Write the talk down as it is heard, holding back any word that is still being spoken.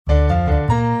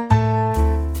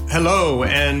Hello,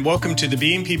 and welcome to the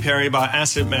BNP Paribas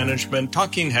Asset Management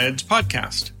Talking Heads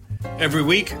podcast. Every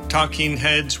week, Talking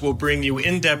Heads will bring you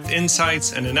in-depth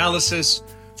insights and analysis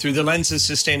through the lens of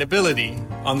sustainability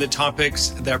on the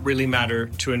topics that really matter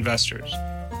to investors.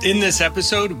 In this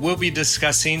episode, we'll be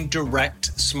discussing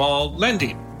direct small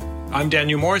lending. I'm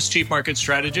Daniel Morris, Chief Market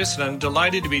Strategist, and I'm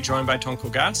delighted to be joined by Tonko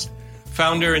Gast,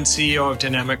 founder and CEO of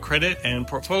Dynamic Credit and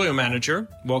portfolio manager.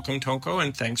 Welcome, Tonko,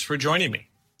 and thanks for joining me.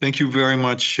 Thank you very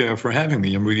much for having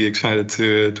me. I'm really excited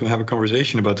to have a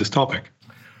conversation about this topic.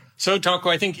 So, Tonko,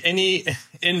 I think any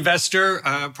investor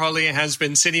probably has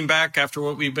been sitting back after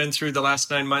what we've been through the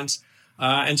last 9 months.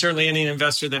 And certainly any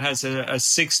investor that has a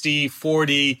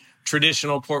 60-40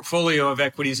 traditional portfolio of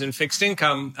equities and fixed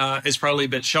income is probably a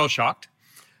bit shell-shocked.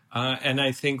 And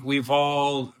I think we've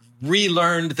all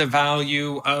relearned the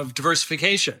value of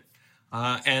diversification.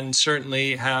 And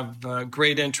certainly have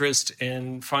great interest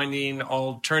in finding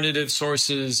alternative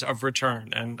sources of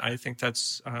return. And I think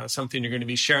that's something you're going to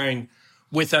be sharing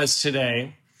with us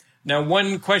today. Now,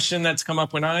 one question that's come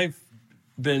up when I've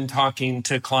been talking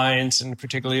to clients, and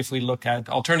particularly if we look at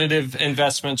alternative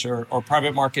investments or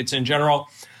private markets in general,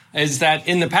 is that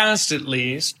in the past, at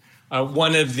least,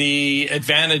 one of the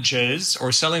advantages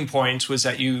or selling points was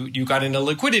that you got in a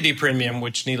liquidity premium,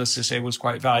 which needless to say was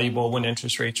quite valuable when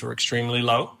interest rates were extremely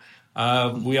low.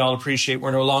 We all appreciate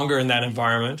we're no longer in that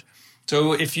environment.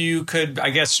 So if you could,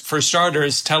 I guess, for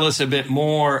starters, tell us a bit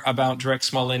more about direct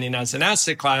small lending as an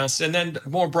asset class, and then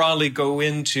more broadly go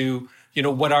into,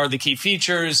 what are the key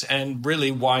features and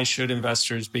really why should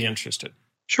investors be interested?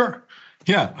 Sure.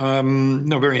 Yeah,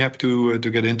 very happy to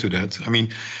get into that. I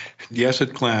mean, the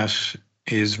asset class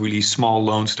is really small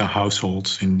loans to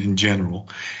households in general.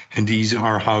 And these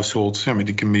are households,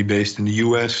 they can be based in the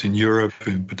US, in Europe,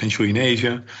 and potentially in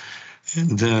Asia.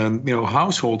 And,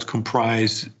 households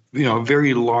comprise, a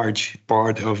very large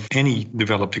part of any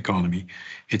developed economy.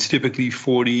 It's typically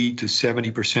 40 to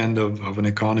 70% of an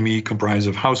economy comprised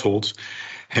of households.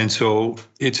 And so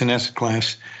it's an asset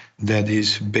class that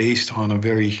is based on a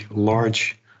very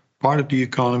large part of the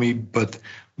economy. But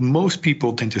most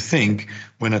people tend to think,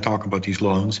 when I talk about these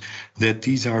loans, that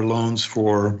these are loans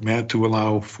to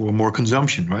allow for more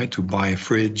consumption, right? To buy a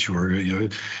fridge or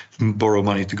borrow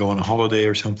money to go on a holiday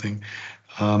or something.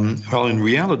 Well, in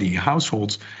reality,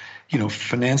 households,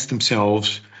 finance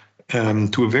themselves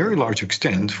to a very large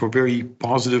extent for very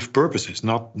positive purposes,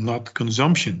 not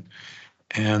consumption.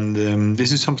 And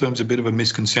this is sometimes a bit of a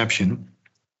misconception.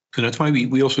 So that's why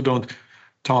we also don't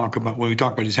talk about, when we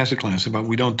talk about this asset class,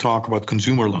 we don't talk about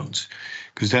consumer loans,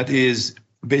 because that is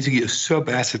basically a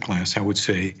sub-asset class, I would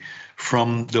say,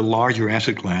 from the larger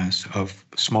asset class of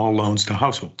small loans to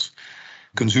households.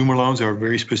 Consumer loans are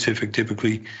very specific.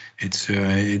 Typically,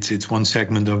 it's one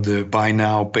segment of the buy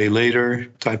now, pay later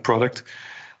type product,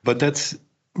 but that's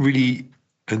really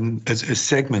a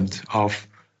segment of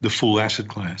the full asset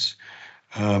class.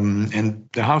 And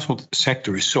the household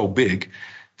sector is so big.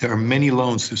 There are many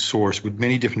loans to source with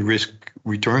many different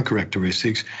risk-return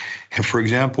characteristics. And for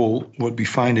example, what we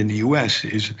find in the US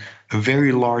is a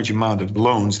very large amount of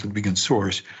loans that we can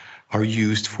source are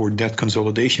used for debt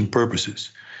consolidation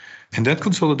purposes. And that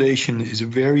consolidation is a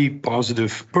very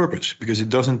positive purpose because it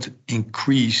doesn't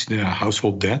increase the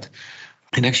household debt.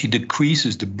 It actually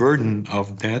decreases the burden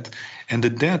of debt. And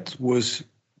the debt was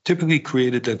typically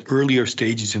created at earlier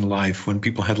stages in life when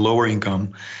people had lower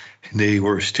income. They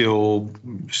were still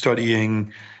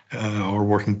studying or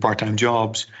working part-time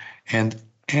jobs. And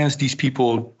as these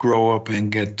people grow up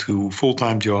and get to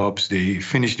full-time jobs, they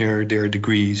finish their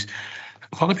degrees,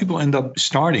 a lot of people end up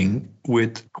starting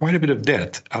with quite a bit of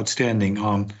debt outstanding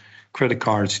on credit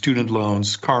cards, student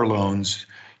loans, car loans,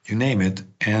 you name it.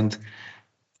 And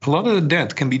a lot of the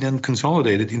debt can be then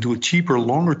consolidated into a cheaper,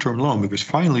 longer-term loan because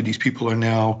finally these people are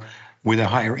now, with a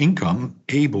higher income,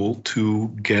 able to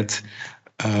get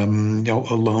a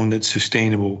loan that's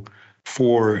sustainable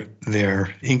for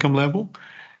their income level.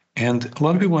 And a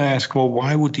lot of people ask, well,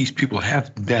 why would these people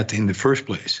have debt in the first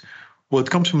place? Well,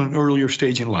 it comes from an earlier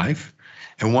stage in life.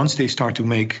 And once they start to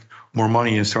make more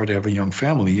money and start to have a young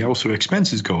family, also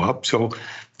expenses go up. So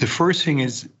the first thing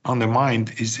is on their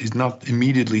mind is not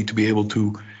immediately to be able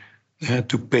to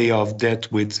pay off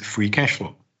debt with free cash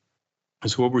flow. And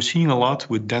so what we're seeing a lot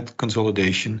with debt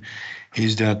consolidation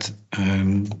is that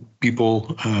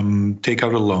people take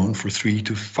out a loan for 3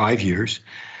 to 5 years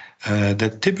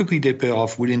that typically they pay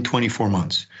off within 24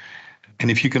 months. And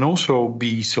if you can also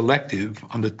be selective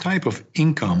on the type of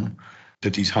income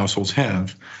that these households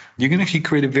have, you can actually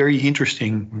create a very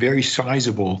interesting, very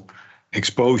sizable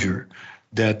exposure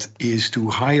that is to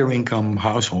higher income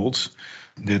households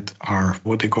that are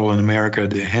what they call in America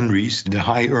the Henrys, the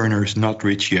high earners, not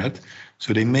rich yet.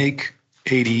 So they make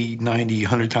 80, 90,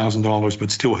 $100,000,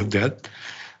 but still have debt.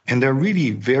 And they're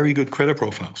really very good credit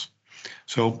profiles.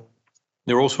 So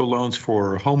there are also loans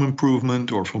for home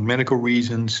improvement or for medical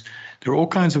reasons. There are all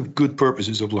kinds of good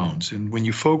purposes of loans. And when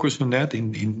you focus on that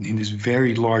in this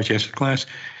very large asset class,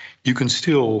 you can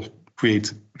still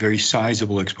create very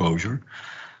sizable exposure.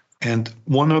 And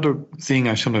one other thing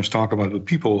I sometimes talk about with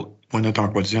people when I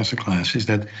talk about this asset class is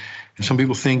that some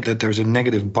people think that there's a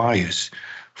negative bias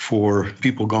for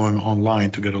people going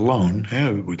online to get a loan.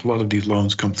 With a lot of these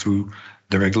loans come through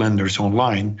direct lenders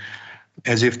online,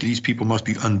 as if these people must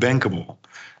be unbankable.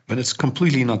 But it's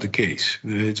completely not the case.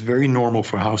 It's very normal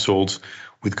for households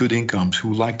with good incomes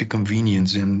who like the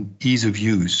convenience and ease of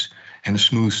use and a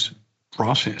smooth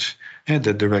process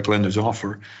that direct lenders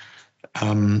offer.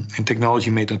 And technology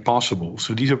made that possible.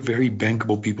 So these are very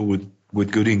bankable people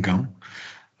with good income.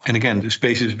 And again, the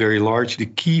space is very large. The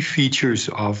key features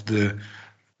of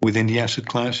within the asset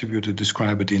class, if you were to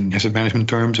describe it in asset management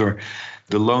terms, are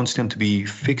the loans tend to be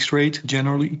fixed rate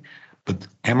generally, but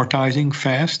amortizing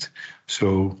fast.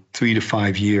 So 3 to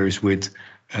 5 years with,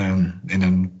 and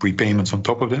then prepayments on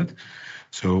top of that.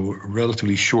 So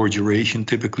relatively short duration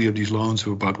typically of these loans,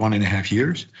 so about 1.5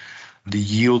 years. The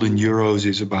yield in euros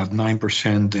is about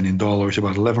 9% and in dollars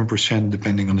about 11%,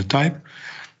 depending on the type.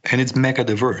 And it's mega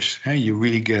diverse. You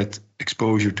really get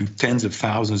exposure to tens of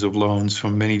thousands of loans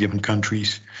from many different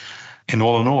countries. And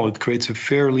all in all, it creates a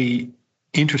fairly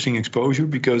interesting exposure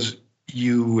because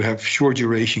you have short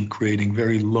duration creating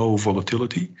very low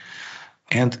volatility.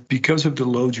 And because of the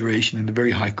low duration and the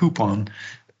very high coupon,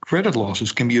 credit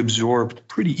losses can be absorbed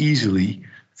pretty easily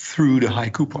through the high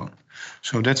coupon.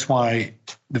 So that's why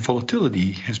the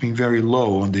volatility has been very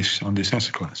low on this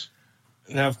asset class.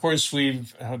 Now, of course,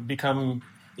 we've become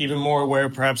even more aware,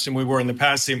 perhaps, than we were in the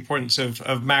past, the importance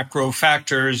of macro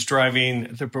factors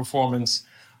driving the performance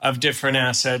of different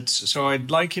assets. So I'd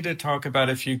like you to talk about,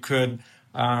 if you could,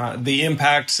 the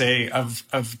impact, say,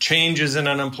 of changes in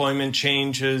unemployment,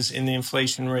 changes in the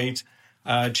inflation rate,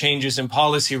 changes in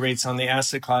policy rates on the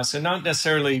asset class, and not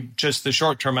necessarily just the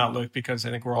short-term outlook, because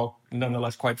I think we're all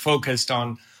nonetheless quite focused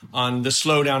on the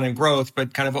slowdown in growth,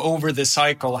 but kind of over the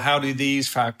cycle, how do these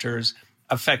factors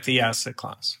affect the asset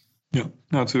class? Yeah,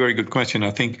 no, it's a very good question.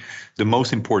 I think the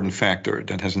most important factor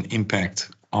that has an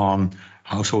impact on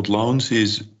household loans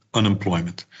is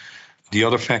unemployment. The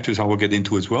other factors I will get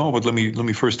into as well, but let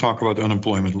me first talk about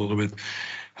unemployment a little bit.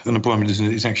 Unemployment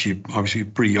is actually obviously a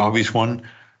pretty obvious one.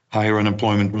 Higher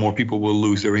unemployment, more people will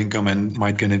lose their income and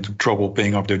might get into trouble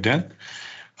paying off their debt.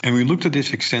 And we looked at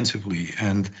this extensively,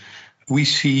 and we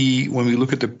see, when we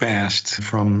look at the past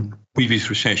from previous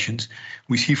recessions,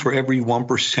 we see for every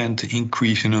 1%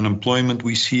 increase in unemployment,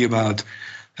 we see about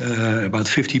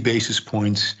 50 basis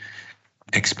points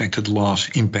expected loss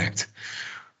impact,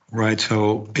 right?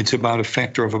 So it's about a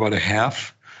factor of about a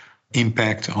half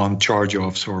impact on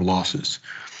charge-offs or losses.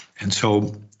 And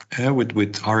so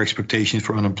with our expectations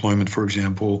for unemployment, for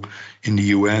example, in the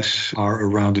US are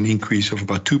around an increase of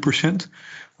about 2%,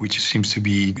 which seems to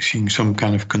be seeing some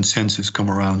kind of consensus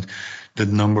come around that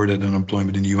number, that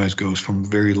unemployment in the US goes from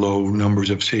very low numbers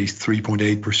of, say,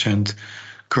 3.8%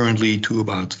 currently to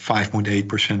about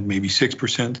 5.8%, maybe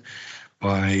 6%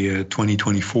 by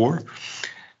 2024.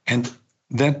 And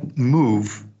that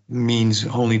move means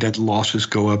only that losses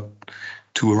go up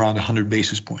to around 100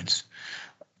 basis points.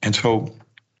 And so,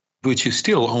 which is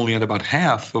still only at about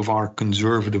half of our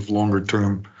conservative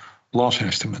longer-term loss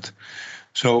estimate.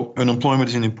 So unemployment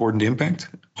is an important impact.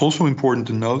 Also important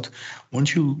to note,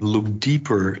 once you look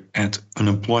deeper at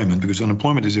unemployment, because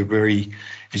unemployment is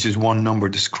it's just one number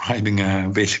describing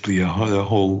basically a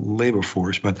whole labor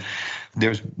force, but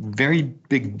there's very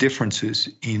big differences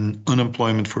in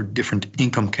unemployment for different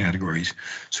income categories.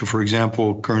 So for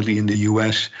example, currently in the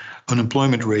US,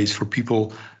 unemployment rates for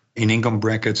people in income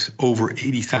brackets over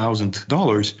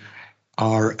 $80,000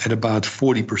 are at about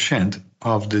 40%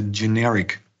 of the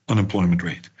generic unemployment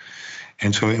rate.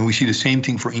 And we see the same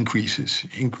thing for increases.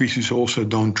 Increases also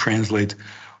don't translate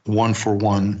one for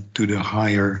one to the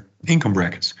higher income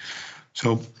brackets.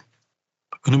 So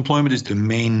unemployment is the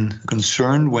main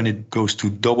concern when it goes to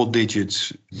double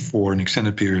digits for an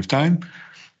extended period of time.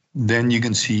 Then you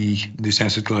can see this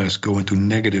asset class go into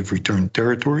negative return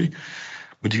territory.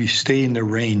 But if you stay in the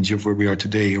range of where we are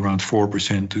today, around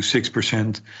 4% to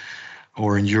 6%,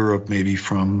 or in Europe, maybe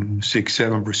from 6,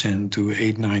 7% to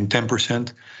 8, 9,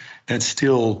 10%, that's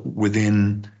still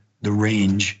within the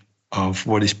range of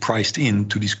what is priced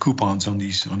into these coupons on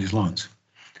these loans.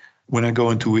 When I go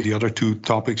into the other two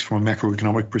topics from a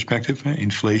macroeconomic perspective,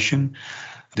 inflation,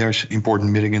 There's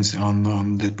important mitigants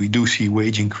on that we do see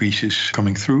wage increases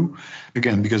coming through,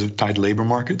 again, because of tight labor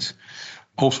markets.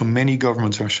 Also, many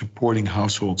governments are supporting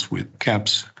households with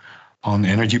caps on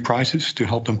energy prices to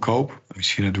help them cope. We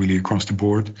see that really across the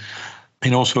board.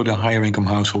 And also the higher income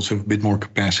households have a bit more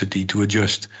capacity to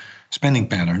adjust spending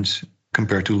patterns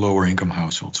compared to lower income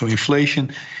households. So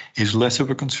inflation is less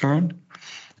of a concern.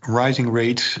 Rising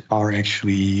rates are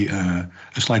actually a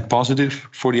slight positive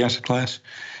for the asset class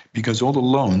because all the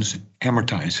loans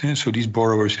amortize. So these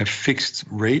borrowers have fixed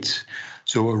rates.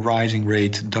 So a rising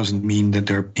rate doesn't mean that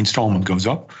their installment goes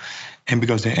up. And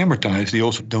because they amortize, they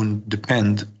also don't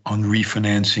depend on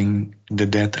refinancing the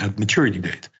debt at maturity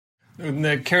date.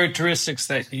 The characteristics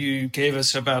that you gave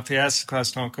us about the asset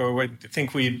class, Tonko, I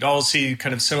think we all see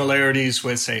kind of similarities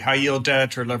with, say, high yield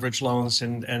debt or leverage loans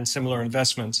and similar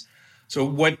investments. So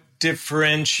what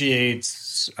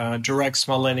differentiates direct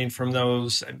small lending from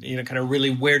those? Kind of really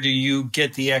where do you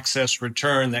get the excess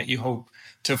return that you hope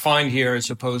to find here as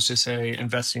opposed to, say,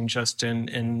 investing just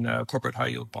in corporate high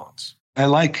yield bonds? I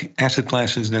like asset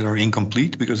classes that are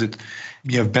incomplete because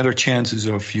you have better chances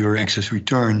of your excess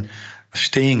return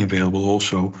staying available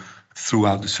also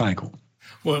throughout the cycle.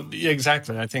 Well,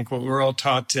 exactly. I think what we're all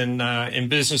taught in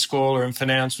business school or in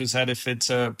finance was that if it's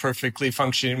a perfectly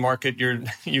functioning market,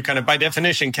 you kind of by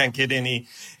definition can't get any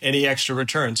extra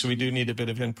return. So we do need a bit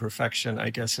of imperfection, I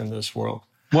guess, in this world.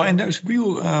 Well, and there's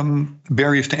real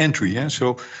barriers to entry. Yeah?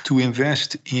 So to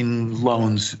invest in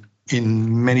loans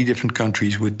in many different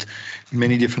countries with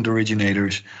many different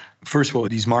originators, first of all,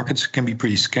 these markets can be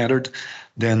pretty scattered.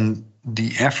 Then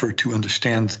the effort to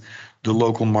understand the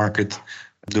local market,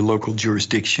 the local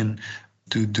jurisdiction,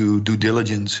 to do due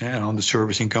diligence on the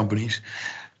servicing companies,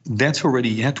 that's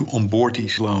already to onboard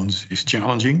these loans is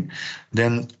challenging.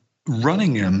 Then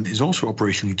running them is also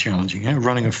operationally challenging.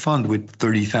 Running a fund with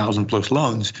 30,000 plus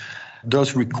loans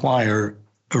does require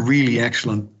a really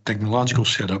excellent technological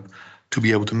setup to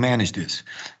be able to manage this.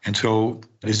 And so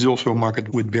this is also a market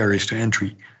with barriers to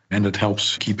entry, and that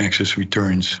helps keep excess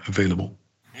returns available.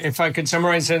 If I could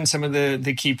summarize in some of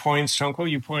the key points, Tonko,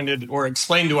 you pointed or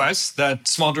explained to us that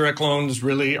small direct loans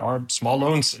really are small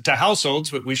loans to households,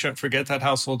 but we shouldn't forget that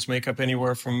households make up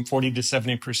anywhere from 40 to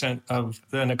 70% of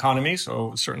an economy.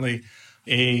 So certainly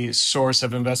a source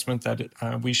of investment that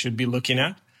we should be looking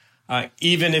at.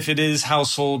 Even if it is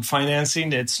household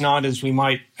financing, it's not, as we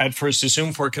might at first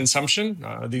assume, for consumption.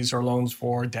 These are loans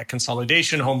for debt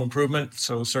consolidation, home improvement,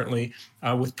 so certainly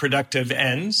with productive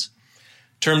ends.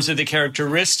 In terms of the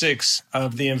characteristics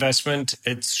of the investment,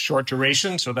 it's short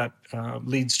duration, so that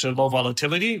leads to low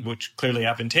volatility, which clearly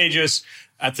advantageous.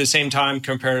 At the same time,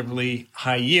 comparatively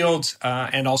high yield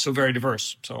and also very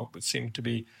diverse. So it seemed to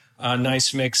be a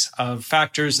nice mix of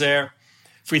factors there.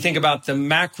 If we think about the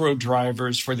macro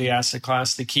drivers for the asset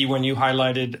class, the key one you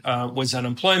highlighted was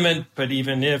unemployment. But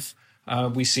even if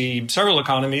we see several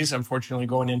economies, unfortunately,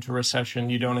 going into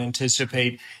recession, you don't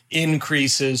anticipate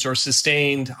increases or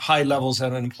sustained high levels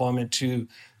of unemployment to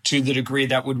the degree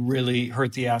that would really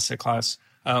hurt the asset class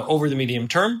over the medium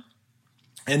term.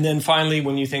 And then finally,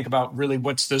 when you think about really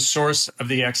what's the source of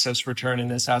the excess return in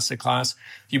this asset class,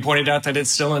 you pointed out that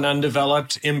it's still an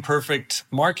undeveloped, imperfect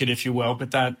market, if you will, but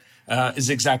that is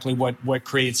exactly what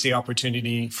creates the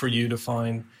opportunity for you to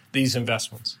find these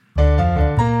investments.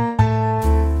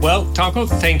 Well, Tonko,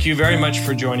 thank you very much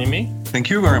for joining me.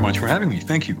 Thank you very much for having me.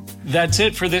 Thank you. That's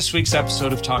it for this week's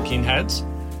episode of Talking Heads.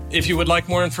 If you would like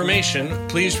more information,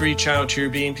 please reach out to your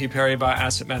BNP Paribas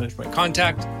Asset Management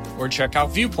contact or check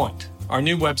out Viewpoint, our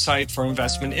new website for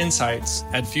investment insights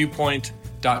at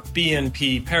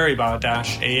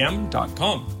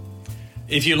viewpoint.bnpparibas-am.com.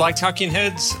 If you like Talking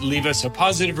Heads, leave us a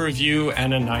positive review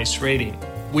and a nice rating.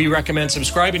 We recommend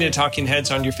subscribing to Talking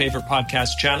Heads on your favorite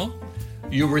podcast channel.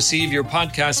 You'll receive your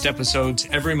podcast episodes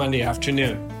every Monday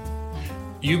afternoon.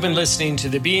 You've been listening to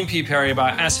the BNP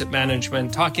Paribas Asset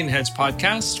Management Talking Heads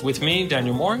podcast with me,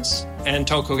 Daniel Morris, and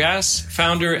Tonko Gas,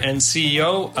 founder and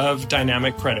CEO of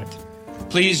Dynamic Credit.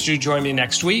 Please do join me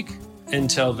next week.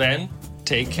 Until then,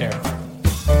 take care.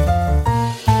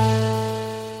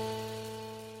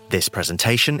 This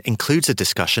presentation includes a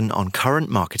discussion on current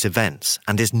market events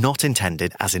and is not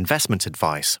intended as investment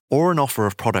advice or an offer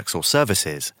of products or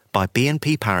services by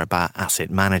BNP Paribas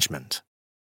Asset Management.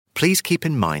 Please keep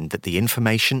in mind that the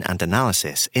information and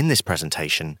analysis in this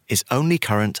presentation is only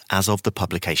current as of the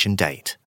publication date.